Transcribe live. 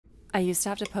I used to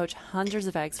have to poach hundreds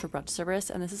of eggs for brunch service,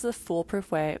 and this is a foolproof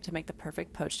way to make the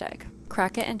perfect poached egg.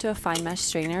 Crack it into a fine mesh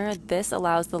strainer. This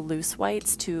allows the loose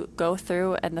whites to go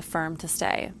through and the firm to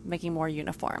stay, making more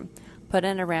uniform. Put it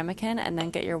in a ramekin and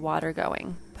then get your water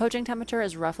going. Poaching temperature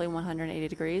is roughly 180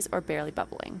 degrees or barely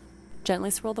bubbling.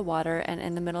 Gently swirl the water, and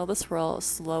in the middle of the swirl,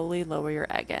 slowly lower your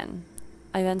egg in.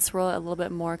 I then swirl it a little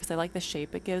bit more because I like the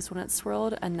shape it gives when it's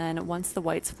swirled, and then once the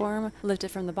whites form, lift it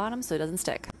from the bottom so it doesn't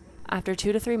stick. After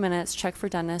 2 to 3 minutes, check for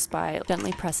doneness by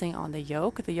gently pressing on the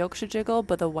yolk. The yolk should jiggle,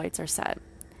 but the whites are set.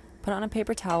 Put it on a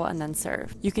paper towel and then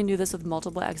serve. You can do this with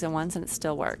multiple eggs at once and it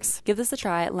still works. Give this a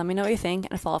try, let me know what you think,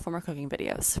 and follow for more cooking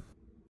videos.